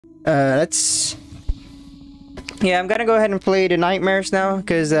Let's... Yeah, I'm gonna go ahead and play the nightmares now,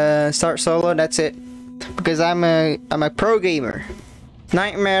 because start solo, that's it. Because I'm a pro gamer.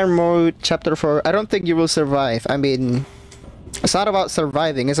 Nightmare mode chapter 4. I don't think you will survive. I mean, it's not about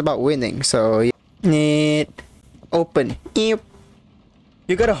surviving, it's about winning. So open. Yep.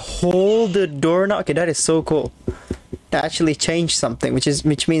 You gotta hold the door now. Okay, that is so cool. That actually changed something, which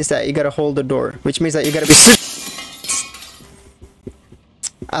means that you gotta hold the door, which means that you gotta be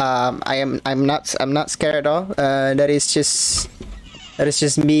I'm not scared at all. That is just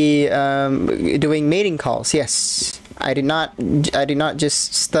me doing mating calls. Yes. I did not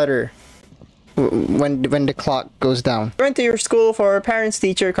just stutter when the clock goes down. Went to your school for a parents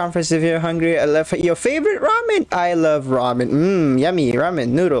teacher conference. If you're hungry, I love your favorite ramen. I love ramen. Yummy ramen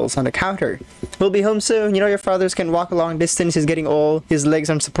noodles on the counter. We'll be home soon. You know your fathers can walk a long distance. He's getting old. His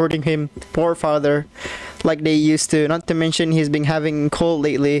legs aren't supporting him. Poor father, like they used to. Not to mention he's been having cold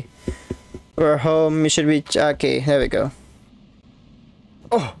lately. We're home. You should be okay. There we go.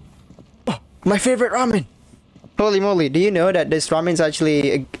 Oh, my favorite ramen. Holy moly, do you know that this ramen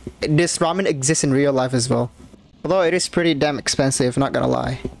exists in real life as well? Although it is pretty damn expensive, not gonna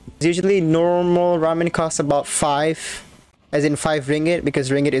lie. Usually normal ramen costs about 5, as in 5 ringgit, because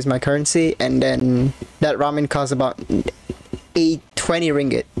ringgit is my currency, and then that ramen costs about 20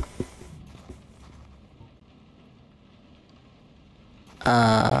 ringgit.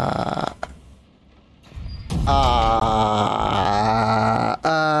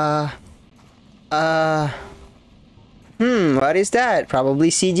 What is that? Probably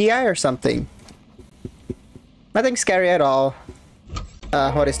CGI or something. Nothing scary at all.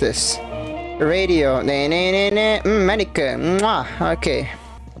 What is this? Radio. Mannequin. Okay.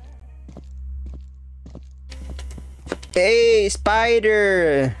 Hey,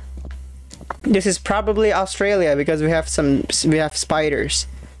 spider! This is probably Australia because we have spiders.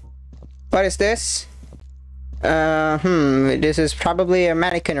 What is this? This is probably a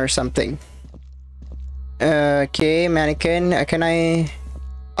mannequin or something. Okay, mannequin. Can I...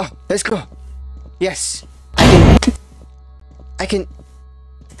 Oh, let's go. Yes. I can...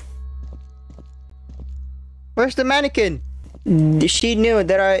 Where's the mannequin? She knew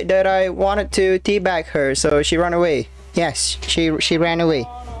that I wanted to teabag her, so she ran away. Yes, she ran away.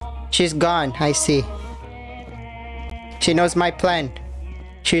 She's gone, I see. She knows my plan.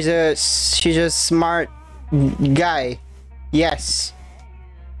 She's a smart guy. Yes.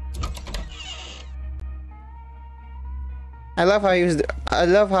 I love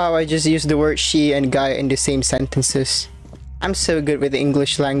how I just use the word she and guy in the same sentences. I'm so good with the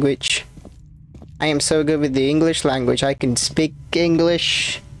English language. I am so good with the English language. I can speak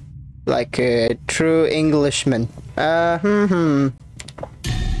English like a true Englishman. Hey.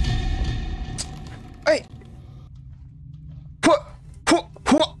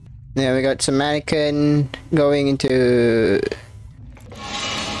 Yeah, we got some mannequin going into...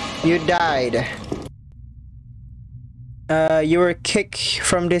 You died. You were kicked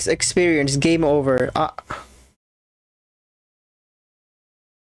from this experience. Game over.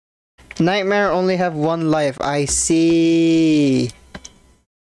 Nightmare only have one life. I see.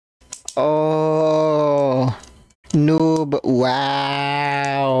 Oh, noob.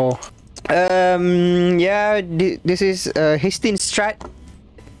 Wow. Yeah. This is Histine Strat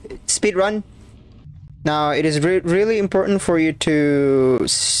speedrun. Now it is really important for you to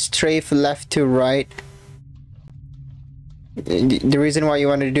strafe left to right. The reason why you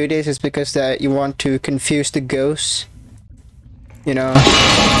want to do this is because that you want to confuse the ghost, you know,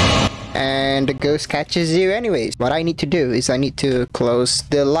 and the ghost catches you anyways. What I need to do is I need to close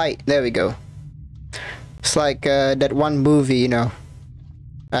the light. There we go. It's like that one movie, you know,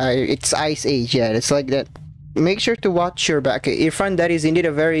 it's Ice Age. Yeah, it's like that. Make sure to watch your back. Irfan, that is indeed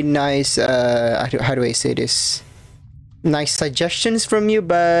a very nice how do I say this, nice suggestions from you,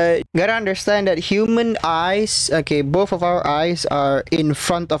 but gotta understand that human eyes, okay, both of our eyes are in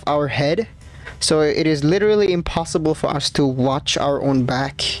front of our head, so it is literally impossible for us to watch our own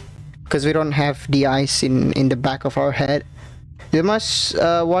back because we don't have the eyes in the back of our head. You must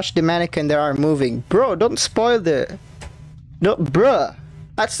watch the mannequin that are moving. Bro, don't spoil the... No, bruh,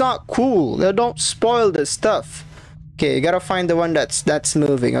 that's not cool. Don't spoil the stuff. Okay, you gotta find the one that's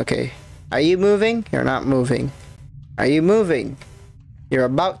moving. Okay, are you moving? You're not moving. Are you moving? You're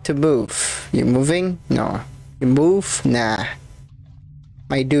about to move. You moving? No. You move? Nah.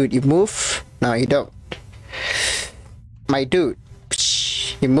 My dude, you move? No, you don't. My dude.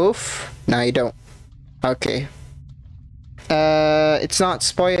 You move? No, you don't. Okay. It's not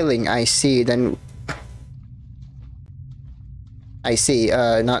spoiling. I see. Then I see.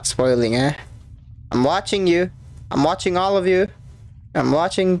 Not spoiling, eh? I'm watching you. I'm watching all of you. I'm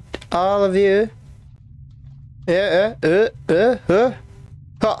watching all of you.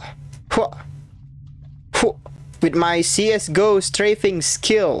 With my CSGO strafing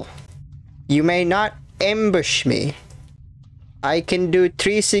skill, you may not ambush me. I can do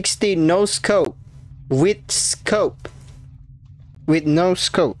 360 no scope with scope. With no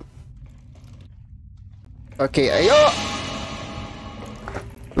scope. Okay, ayo!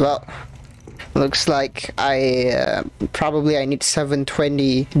 Well, looks like I probably I need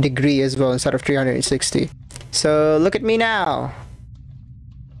 720 degree as well instead of 360. So look at me now.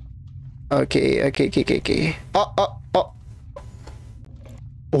 Okay. Oh. Oh.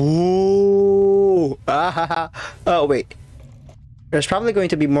 Oh wait. There's probably going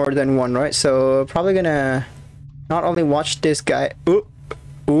to be more than one, right? So probably gonna not only watch this guy. Ooh.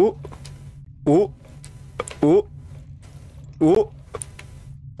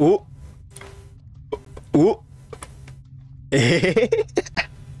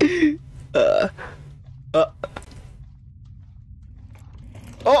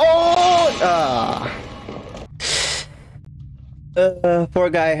 Poor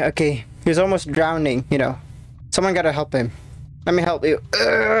guy. Okay, he's almost drowning. You know, someone gotta help him. Let me help you.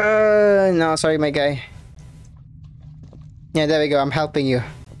 No, sorry, my guy. Yeah, there we go. I'm helping you.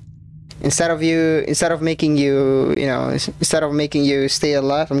 Instead of making you stay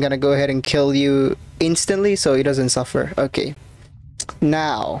alive, I'm gonna go ahead and kill you instantly so he doesn't suffer. Okay.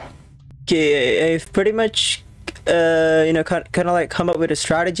 Now, okay, I've pretty much, kind of like come up with a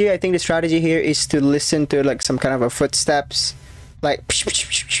strategy. I think the strategy here is to listen to like some kind of a footsteps, like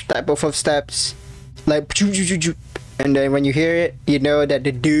type of footsteps, like, and then when you hear it, you know that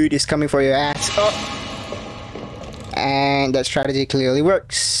the dude is coming for your ass. Oh. And that strategy clearly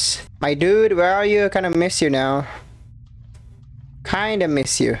works. My dude, where are you? I kind of miss you now. Kinda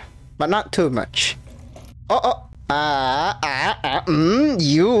miss you, but not too much. Oh.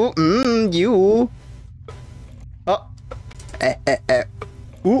 You. Oh.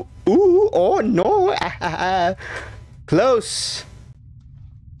 Oh no. Close.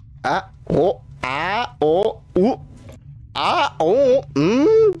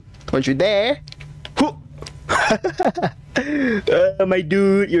 Don't you dare. My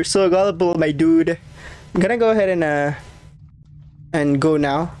dude, you're so gullible, my dude. I'm gonna go ahead and go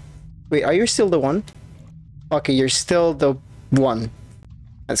now. Wait, are you still the one? Okay, you're still the one.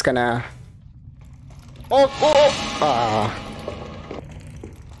 That's gonna... Oh!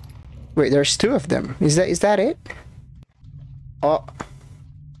 Wait, there's two of them. Is that it? Oh.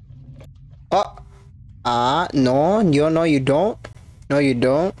 No, you don't. No, you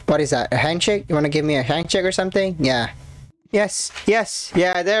don't. What is that? A handshake? You want to give me a handshake or something? Yeah. Yes.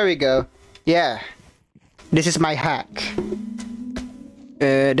 Yeah, there we go. Yeah. This is my hack.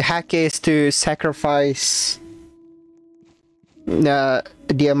 The hack is to sacrifice the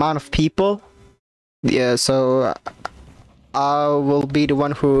amount of people. Yeah, so I will be the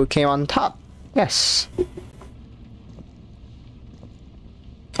one who came on top. Yes.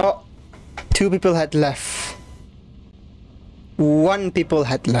 Oh, two people had left. One people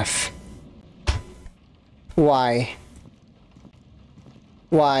had left. Why?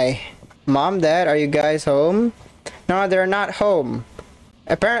 Mom, Dad, are you guys home? No, they're not home.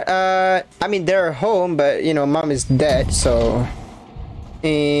 I mean, they're home, but you know, Mom is dead, so...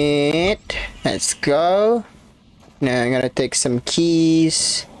 Let's go. Now I'm gonna take some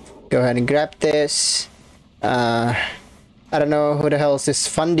keys. Go ahead and grab this. I don't know who the hell is this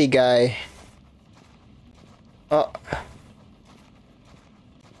Fundy guy. Oh.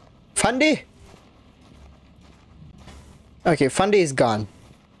 Fundy? Okay, Fundy is gone.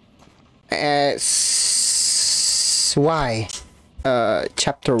 Why?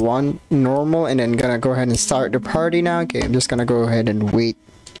 Chapter 1, normal, and then gonna go ahead and start the party now. Okay, I'm just gonna go ahead and wait.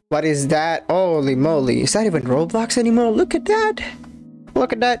 What is that? Holy moly, is that even Roblox anymore? Look at that!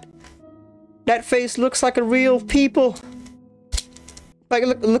 Look at that! That face looks like a real people! Like,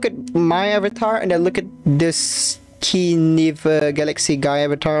 look at my avatar, and then look at this Keeneva Galaxy guy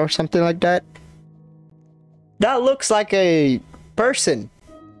avatar or something like that. That looks like a person.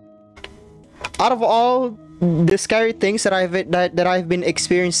 Out of all the scary things that I've been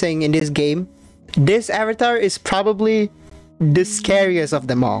experiencing in this game, this avatar is probably the scariest of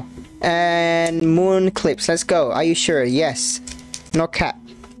them all. And moon clips, let's go. Are you sure? Yes. No cap.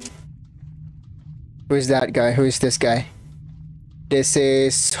 Who is that guy? Who is this guy? This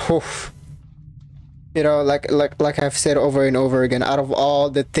is... You know, like I've said over and over again, out of all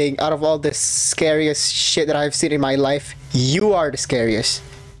the scariest shit that I've seen in my life, you are the scariest.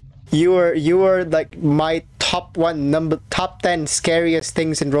 You are like my top 10 scariest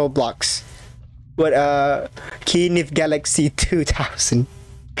things in Roblox. what Keenif Galaxy 2000.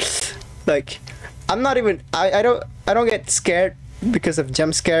 Like, I'm not even I don't get scared because of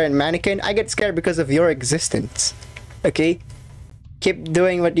jump scare and mannequin. I get scared because of your existence. Okay? Keep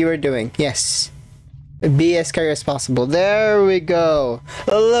doing what you were doing. Yes. Be as scary as possible. There we go.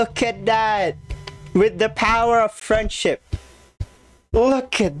 Look at that. With the power of friendship.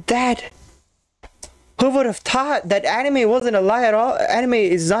 Look at that. Who would have thought that anime wasn't a lie at all? Anime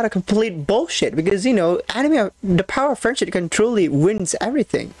is not a complete bullshit because, you know, anime, the power of friendship can truly wins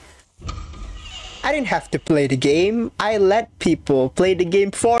everything. I didn't have to play the game. I let people play the game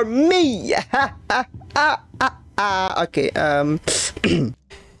for me. Okay,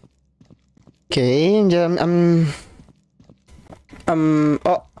 okay,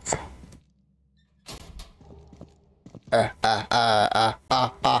 oh.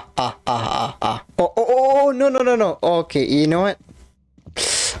 Oh, no. Okay, you know what?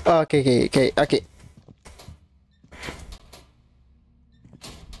 Okay.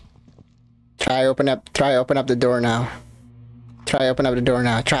 Try open up the door now.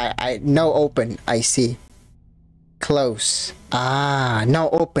 No open, I see. Close. Ah, no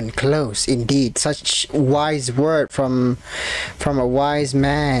open, close. Indeed, such wise word from a wise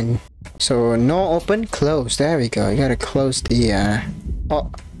man. So no open, close. There we go. You gotta close the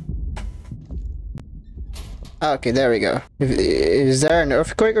oh. Okay, there we go. Is there an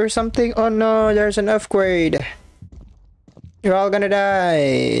earthquake or something? Oh no, there's an earthquake. You're all gonna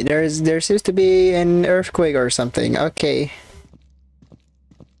die. There seems to be an earthquake or something. Okay.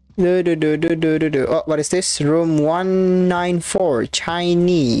 Oh, what is this? Room 194,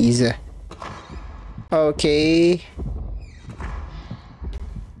 Chinese. Okay.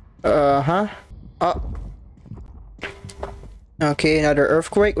 Oh. Okay, another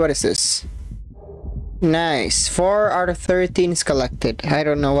earthquake. What is this? Nice. 4 out of 13 is collected. I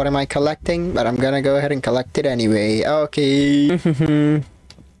don't know what am I collecting, but I'm gonna go ahead and collect it anyway. Okay.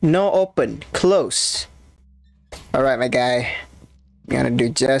 No open. Close. Alright, my guy. I'm gonna do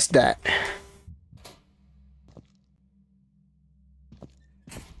just that.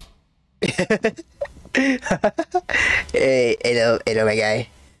 Hey, hello, my guy.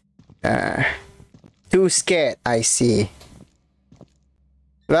 Too scared, I see.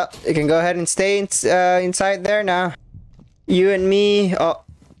 Well, you can go ahead and stay inside there now. You and me. Oh,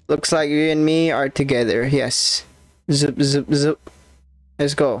 looks like you and me are together. Yes. Zoop.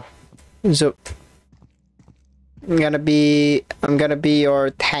 Let's go. Zoop. I'm gonna be your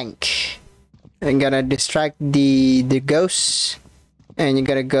tank. I'm gonna distract the ghosts, and you're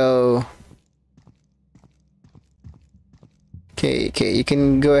gonna go. Okay. You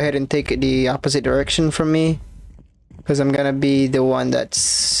can go ahead and take it the opposite direction from me, because I'm gonna be the one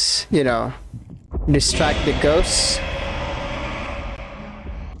that's, you know, distract the ghosts.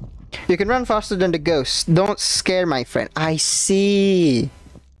 You can run faster than the ghosts. Don't scare my friend. I see.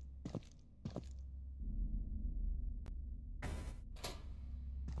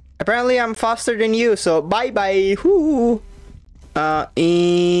 Apparently I'm faster than you, so bye-bye. Whoo. Let's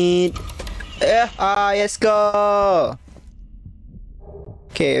go.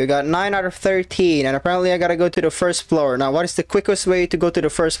 Okay, we got 9 out of 13, and apparently I gotta go to the first floor. Now, what is the quickest way to go to the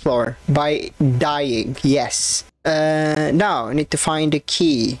first floor? By dying, yes. Now, I need to find the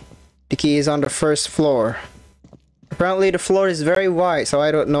key. The key is on the first floor. Apparently the floor is very wide, so I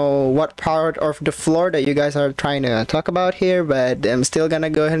don't know what part of the floor that you guys are trying to talk about here, but I'm still gonna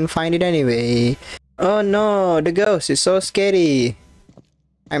go ahead and find it anyway. Oh no, the ghost is so scary.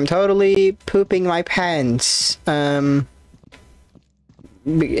 I'm totally pooping my pants. That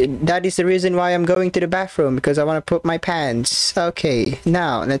is the reason why I'm going to the bathroom, because I want to poop my pants. Okay,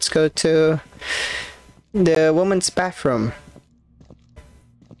 now let's go to the woman's bathroom.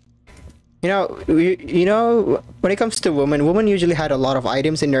 You know, when it comes to women usually had a lot of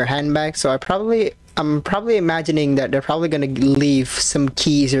items in their handbag, so I'm probably imagining that they're probably gonna leave some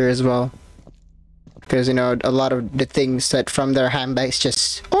keys here as well. Because, you know, a lot of the things that from their handbags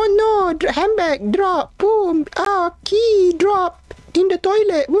just, oh no, handbag drop, boom, key drop in the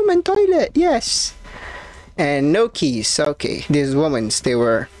toilet, woman toilet, yes. And no keys. Okay, these women, they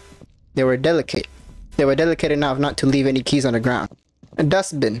were delicate. They were delicate enough not to leave any keys on the ground. A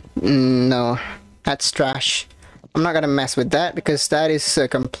dustbin. No, that's trash. I'm not gonna mess with that because that is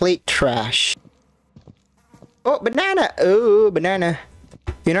complete trash. Oh, banana! Oh, banana.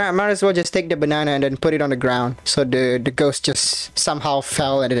 You know, I might as well just take the banana and then put it on the ground. So the ghost just somehow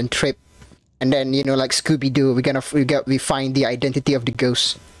fell and then tripped. And then, you know, like Scooby-Doo, we find the identity of the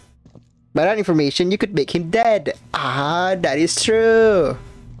ghost. By that information, you could make him dead. Ah, that is true.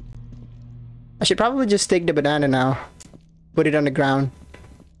 I should probably just take the banana now. Put it on the ground.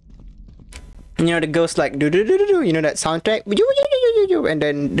 You know, the ghost like do do do do do. You know that soundtrack, and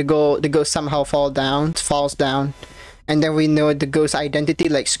then the ghost somehow falls down, and then we know the ghost identity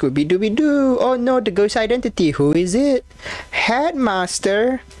like Scooby Dooby Doo. Oh no, the ghost identity. Who is it?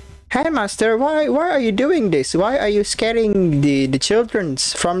 Headmaster. Headmaster, why are you doing this? Why are you scaring the children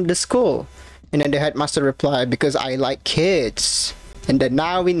from the school? And then the headmaster replied, because I like kids. And then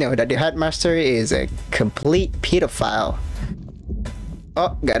now we know that the headmaster is a complete pedophile.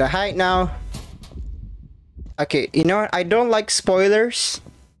 Oh, gotta hide now. Okay, you know what? I don't like spoilers,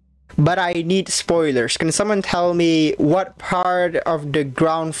 but I need spoilers. Can someone tell me what part of the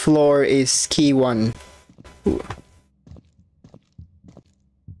ground floor is key 1?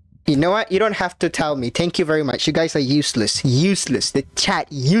 You know what? You don't have to tell me. Thank you very much. You guys are useless. Useless. The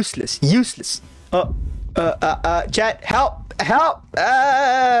chat, useless. Useless. Oh, chat, help! Help!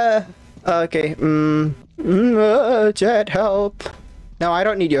 Okay, chat, help. No, I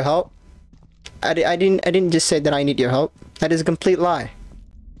don't need your help. I didn't just say that I need your help. That is a complete lie.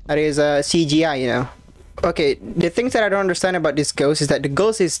 That is CGI, you know. Okay, the things that I don't understand about this ghost is that the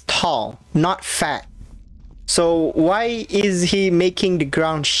ghost is tall, not fat. So why is he making the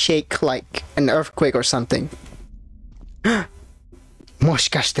ground shake like an earthquake or something?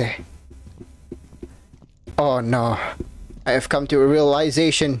 Moshikashite. Oh no. I have come to a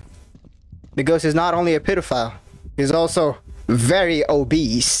realization. The ghost is not only a pedophile, he's also very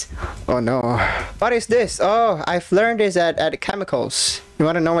obese. Oh no. What is this? Oh, I've learned this at chemicals. You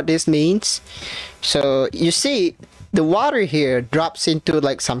want to know what this means? So you see, the water here drops into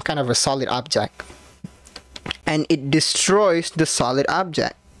like some kind of a solid object, and it destroys the solid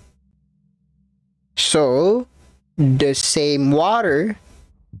object. So the same water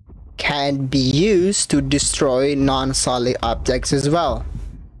can be used to destroy non-solid objects as well,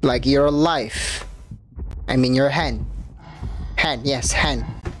 like your life. I mean your hand. Hand, yes, hand.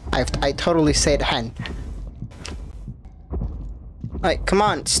 I totally said hand. Like, come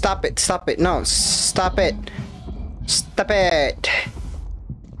on, stop it, stop it. No, stop it. Stop it.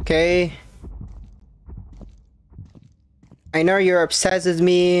 Okay. I know you're obsessed with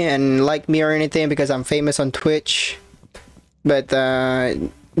me and like me or anything because I'm famous on Twitch, but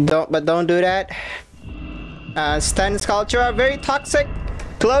don't do that. Stan's culture are very toxic.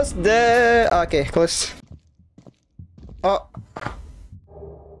 Close the... Okay, close. Oh.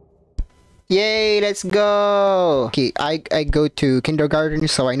 Yay, let's go. Okay, I go to kindergarten,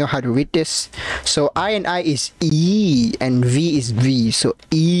 so I know how to read this. So I and I is E and V is V. So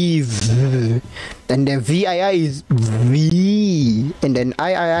Eve. And then VII is V. And then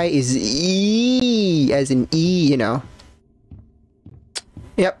I is E as in E, you know.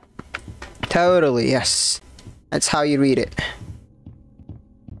 Yep. Totally, yes. That's how you read it.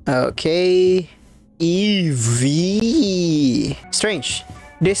 Okay. EV. Strange.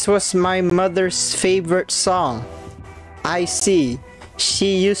 This was my mother's favorite song. I see.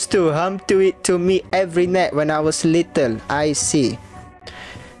 She used to hum to it to me every night when I was little. I see.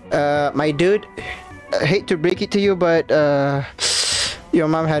 My dude, I hate to break it to you, but your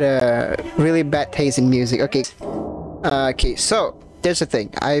mom had a really bad taste in music. Okay. Okay, so there's the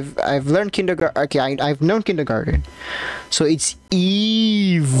thing. I've learned kindergarten. Okay, I've known kindergarten. So it's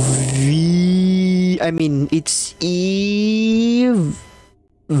EV. I mean, it's EV.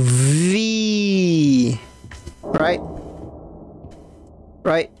 V, right?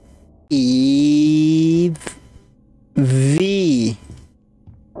 Right? Eve V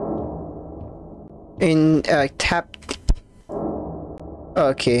in tap.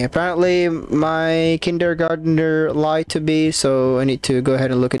 Okay, apparently my kindergartner lied to me, so I need to go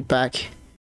ahead and look it back.